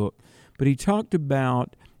remember that book. But he talked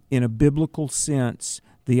about, in a biblical sense,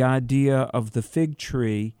 the idea of the fig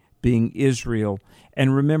tree being Israel.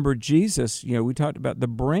 And remember, Jesus, we talked about the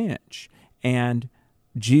branch. And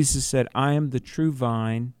Jesus said, I am the true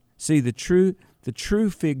vine. See, the true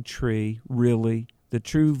fig tree, really, the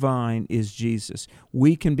true vine is Jesus.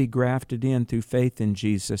 We can be grafted in through faith in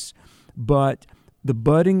Jesus. But the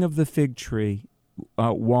budding of the fig tree,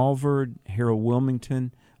 Walvoord, Harold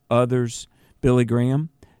Wilmington, others, Billy Graham,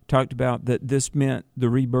 talked about that this meant the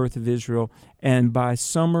rebirth of Israel. And by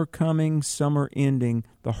summer coming, summer ending,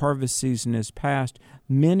 the harvest season is past.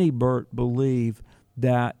 Many, Bert, believe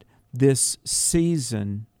that this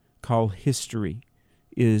season called history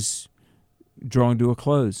is drawing to a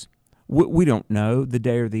close. We don't know the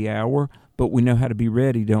day or the hour, but we know how to be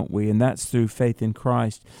ready, don't we? And that's through faith in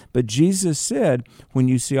Christ. But Jesus said, when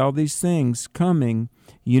you see all these things coming,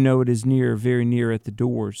 you know it is near, very near at the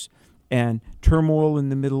doors. And turmoil in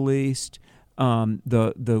the Middle East,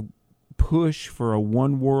 the push for a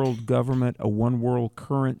one-world government, a one-world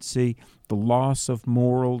currency, the loss of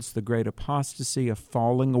morals, the great apostasy, a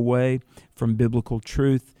falling away from biblical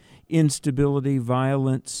truth, instability,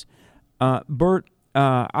 violence. Bert,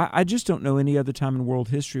 I just don't know any other time in world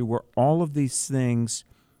history where all of these things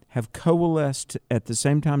have coalesced at the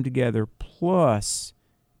same time together, plus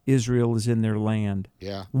Israel is in their land.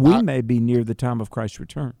 Yeah. We may be near the time of Christ's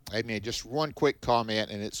return. Amen. Just one quick comment,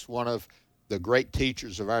 and it's one of the great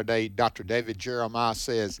teachers of our day, Dr. David Jeremiah,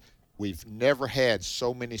 says, we've never had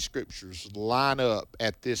so many scriptures line up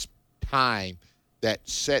at this time that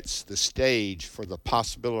sets the stage for the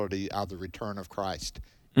possibility of the return of Christ.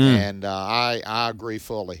 And I agree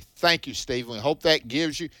fully. Thank you, Stephen. I hope that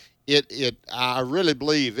gives you it. I really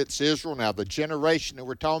believe it's Israel. Now, the generation that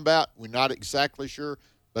we're talking about, we're not exactly sure,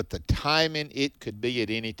 but the timing, it could be at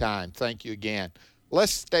any time. Thank you again.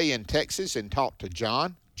 Let's stay in Texas and talk to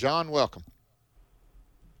John. John, welcome.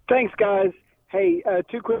 Thanks, guys. Hey,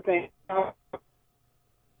 two quick things.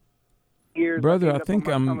 Brother, I think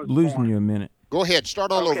I'm losing you a minute. Go ahead.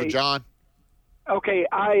 Start all over, John. Okay,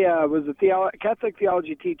 I was a Catholic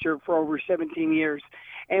theology teacher for over 17 years,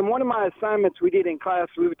 and one of my assignments we did in class,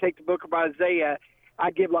 we would take the book of Isaiah.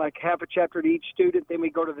 I'd give like half a chapter to each student, then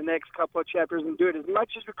we'd go to the next couple of chapters and do it as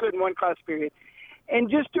much as we could in one class period. And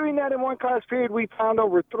just doing that in one class period, we found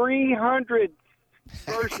over 300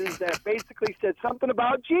 verses that basically said something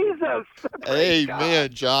about Jesus.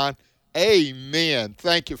 Amen, John. Amen.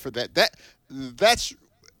 Thank you for that. That's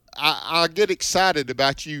I get excited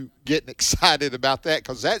about you getting excited about that,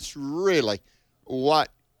 because that's really what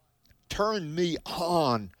turned me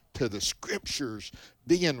on to the scriptures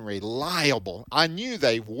being reliable. I knew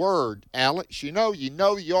they were, Alex. You know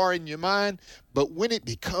you are in your mind, but when it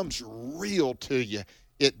becomes real to you,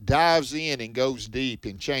 it dives in and goes deep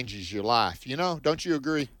and changes your life. Don't you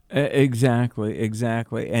agree?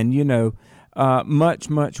 Exactly. And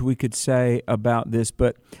much we could say about this,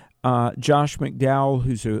 but Josh McDowell,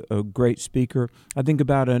 who's a great speaker, I think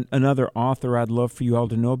about another author I'd love for you all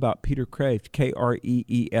to know about, Peter Kreeft,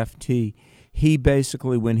 Kreeft. He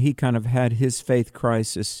basically, when he kind of had his faith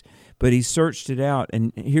crisis, but he searched it out,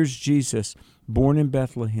 and here's Jesus, born in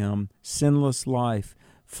Bethlehem, sinless life,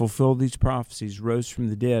 fulfilled these prophecies, rose from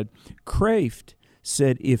the dead. Kreeft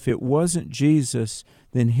said if it wasn't Jesus,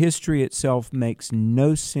 then history itself makes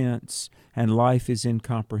no sense and life is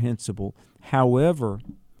incomprehensible. However,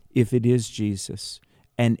 if it is Jesus,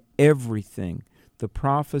 and everything, the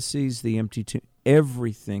prophecies, the empty tomb,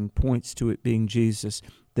 everything points to it being Jesus,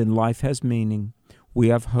 then life has meaning, we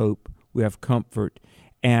have hope, we have comfort,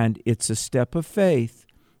 and it's a step of faith.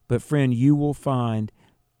 But friend, you will find,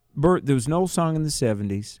 Bert, there was an old song in the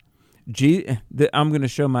 70s, I'm going to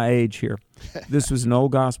show my age here. This was an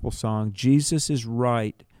old gospel song. Jesus is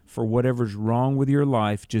right for whatever's wrong with your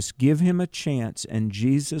life. Just give him a chance, and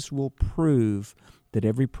Jesus will prove that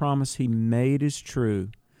every promise he made is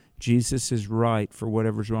true. Jesus is right for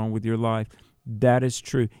whatever's wrong with your life. That is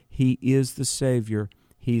true. He is the Savior.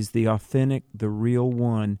 He's the authentic, the real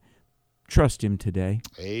one. Trust him today.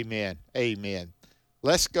 Amen. Amen.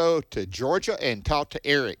 Let's go to Georgia and talk to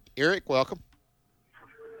Eric. Eric, welcome.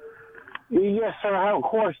 Yes, sir. I have a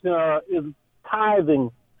question.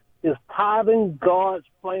 Is tithing God's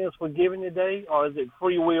plans for giving today, or is it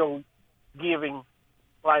free will giving,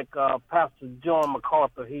 like Pastor John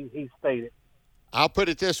MacArthur he stated? I'll put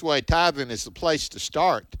it this way: tithing is the place to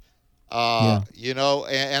start.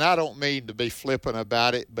 And I don't mean to be flippant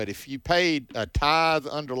about it, but if you paid a tithe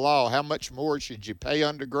under law, how much more should you pay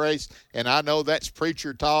under grace? And I know that's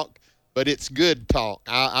preacher talk, but it's good talk.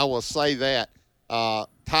 I will say that.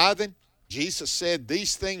 Tithing, Jesus said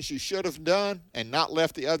these things you should have done and not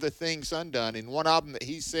left the other things undone. And one of them that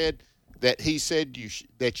he said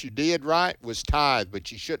that you did right was tithe,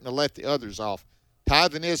 but you shouldn't have let the others off.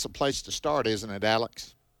 Tithing is a place to start, isn't it,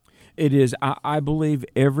 Alex? It is. I believe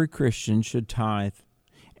every Christian should tithe.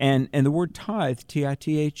 And the word tithe,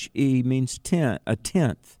 T-I-T-H-E, means a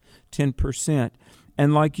tenth, 10%.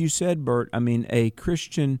 And like you said, Bert, I mean, a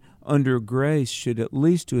Christian under grace should at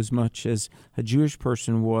least do as much as a Jewish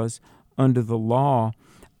person was under the law.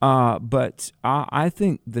 But I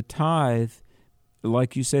think the tithe,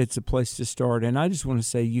 like you said, it's a place to start. And I just want to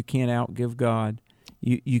say you can't outgive God.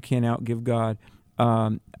 You can't outgive God.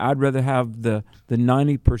 I'd rather have the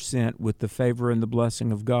 90% with the favor and the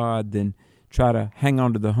blessing of God than try to hang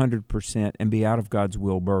on to the 100% and be out of God's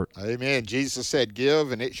will, Bert. Amen. Jesus said,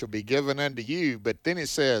 give, and it shall be given unto you. But then it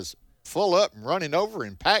says, full up and running over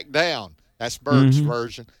and pack down. That's Bert's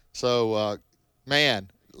version. So,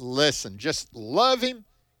 man, listen, just love him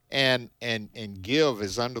and give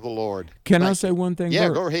is under the Lord. Can I say one thing, Yeah,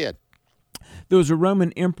 Bert? go ahead. There was a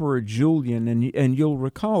Roman emperor, Julian, and you'll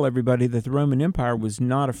recall, everybody, that the Roman Empire was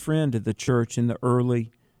not a friend of the church in the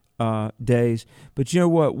early days. But you know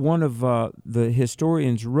what? One of the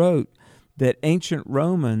historians wrote that ancient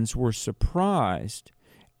Romans were surprised,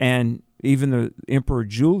 and even the Emperor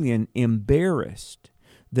Julian embarrassed,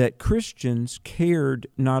 that Christians cared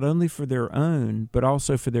not only for their own, but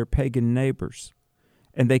also for their pagan neighbors.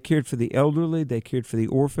 And they cared for the elderly, they cared for the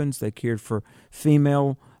orphans, they cared for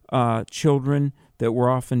female children that were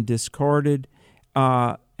often discarded.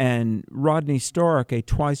 And Rodney Stark, a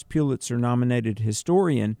twice Pulitzer-nominated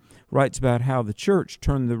historian, writes about how the church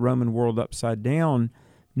turned the Roman world upside down,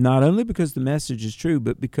 not only because the message is true,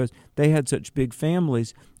 but because they had such big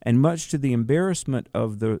families, and much to the embarrassment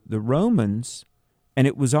of the Romans, and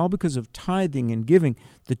it was all because of tithing and giving.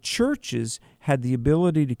 The churches had the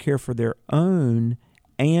ability to care for their own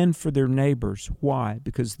and for their neighbors. Why?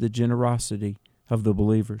 Because of the generosity of the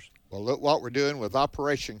believers. Well, look what we're doing with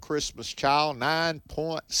Operation Christmas Child.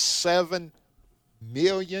 9.7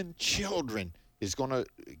 million children is going to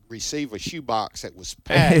receive a shoebox that was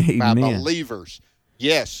packed by believers.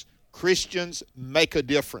 Yes, Christians make a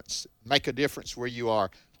difference. Make a difference where you are.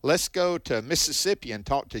 Let's go to Mississippi and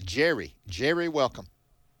talk to Jerry. Jerry, welcome.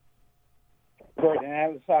 Good,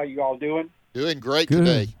 and how you all doing? Doing great Good.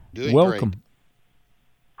 today. Doing welcome.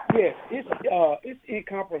 Great. Yes, it's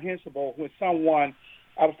incomprehensible when someone.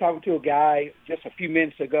 I was talking to a guy just a few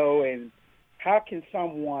minutes ago, and how can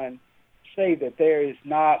someone say that there is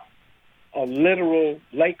not a literal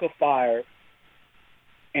lake of fire,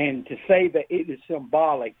 and to say that it is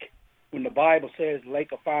symbolic when the Bible says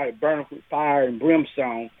lake of fire burneth with fire and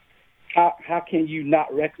brimstone? How can you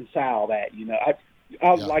not reconcile that? You know,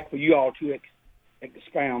 I would like for you all to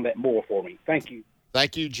expound that more for me. Thank you.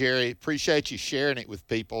 Thank you, Jerry. Appreciate you sharing it with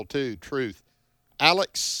people too. Truth.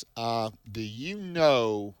 Alex, do you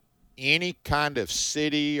know any kind of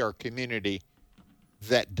city or community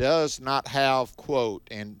that does not have, quote,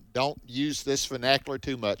 and don't use this vernacular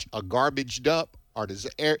too much, a garbage dump? Or does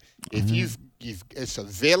if you've it's a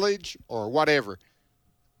village or whatever,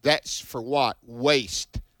 that's for what?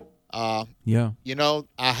 Waste. Yeah. You know,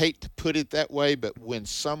 I hate to put it that way, but when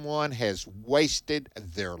someone has wasted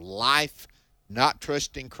their life not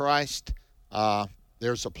trusting Christ,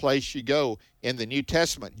 there's a place you go. In the New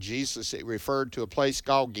Testament, Jesus, it referred to a place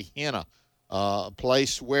called Gehenna, a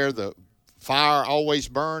place where the fire always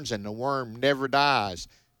burns and the worm never dies.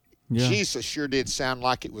 Yeah. Jesus sure did sound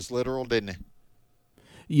like it was literal, didn't he?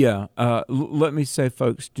 Yeah. Let me say,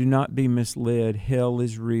 folks, do not be misled. Hell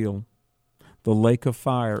is real. The lake of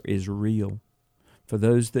fire is real. For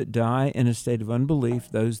those that die in a state of unbelief,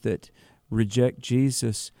 those that reject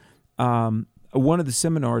Jesus, one of the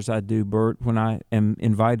seminars I do, Bert, when I am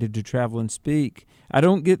invited to travel and speak, I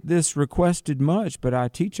don't get this requested much, but I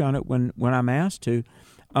teach on it when I'm asked to.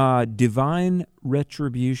 Divine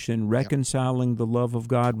retribution, reconciling the love of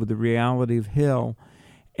God with the reality of hell.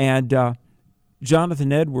 And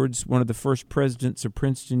Jonathan Edwards, one of the first presidents of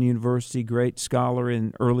Princeton University, great scholar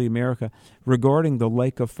in early America, regarding the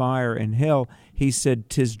lake of fire and hell, he said,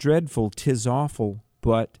 "'Tis dreadful, 'tis awful,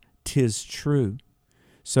 but 'tis true."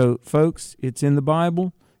 So, folks, it's in the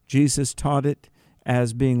Bible. Jesus taught it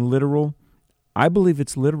as being literal. I believe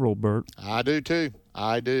it's literal, Bert. I do, too.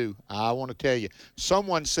 I do. I want to tell you.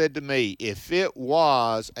 Someone said to me, if it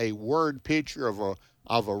was a word picture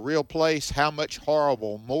of a real place, how much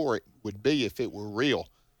horrible more it would be if it were real.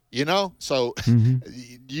 You know? So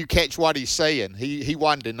you catch what he's saying. He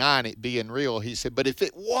wasn't denying it being real. He said, but if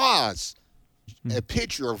it was a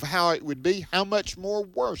picture of how it would be, how much more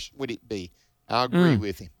worse would it be? I agree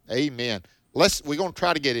with him. Amen. We're going to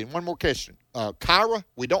try to get in. One more question. Kyra,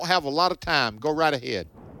 we don't have a lot of time. Go right ahead.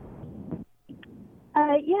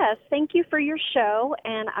 Yes, thank you for your show,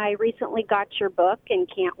 and I recently got your book and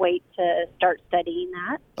can't wait to start studying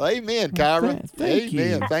that. Amen, Kyra. Thank you.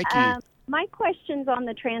 Amen. Thank you. My question's on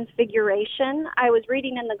the Transfiguration. I was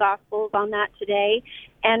reading in the Gospels on that today,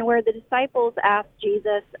 and where the disciples asked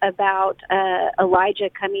Jesus about Elijah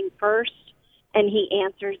coming first, and he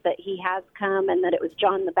answers that he has come and that it was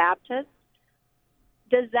John the Baptist.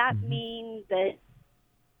 Does that mean that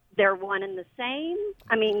they're one and the same?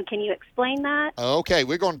 I mean, can you explain that? Okay,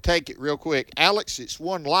 we're going to take it real quick. Alex, it's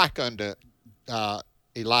one like unto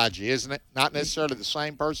Elijah, isn't it? Not necessarily the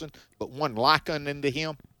same person, but one like unto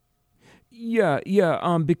him. Yeah,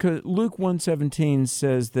 because Luke 1:17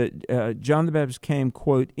 says that John the Baptist came,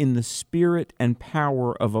 quote, in the spirit and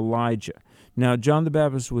power of Elijah. Now, John the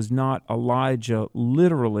Baptist was not Elijah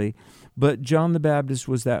literally, but John the Baptist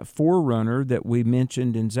was that forerunner that we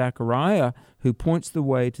mentioned in Zechariah who points the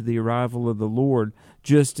way to the arrival of the Lord,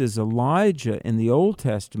 just as Elijah in the Old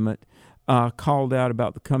Testament called out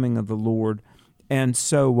about the coming of the Lord. And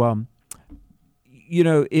so,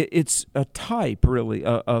 it's a type, really,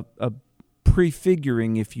 a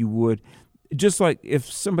prefiguring, if you would. Just like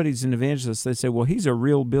if somebody's an evangelist, they say, well, he's a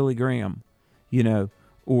real Billy Graham,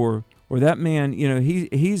 or that man,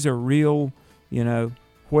 he's a real,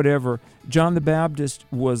 whatever. John the Baptist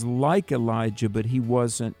was like Elijah, but he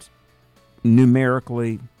wasn't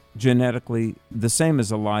numerically, genetically the same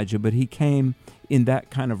as Elijah, but he came in that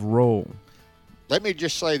kind of role. Let me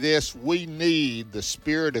just say this. We need the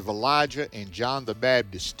spirit of Elijah and John the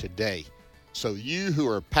Baptist today. So you who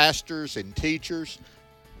are pastors and teachers,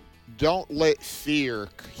 don't let fear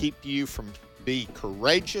keep you from being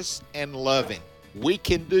courageous and loving. We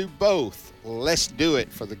can do both. Let's do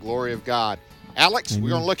it for the glory of God. Alex, We're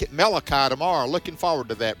going to look at Malachi tomorrow. Looking forward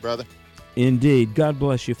to that, brother. Indeed. God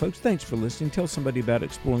bless you, folks. Thanks for listening. Tell somebody about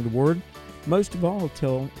Exploring the Word. Most of all,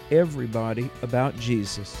 tell everybody about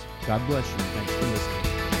Jesus. God bless you. Thanks for listening.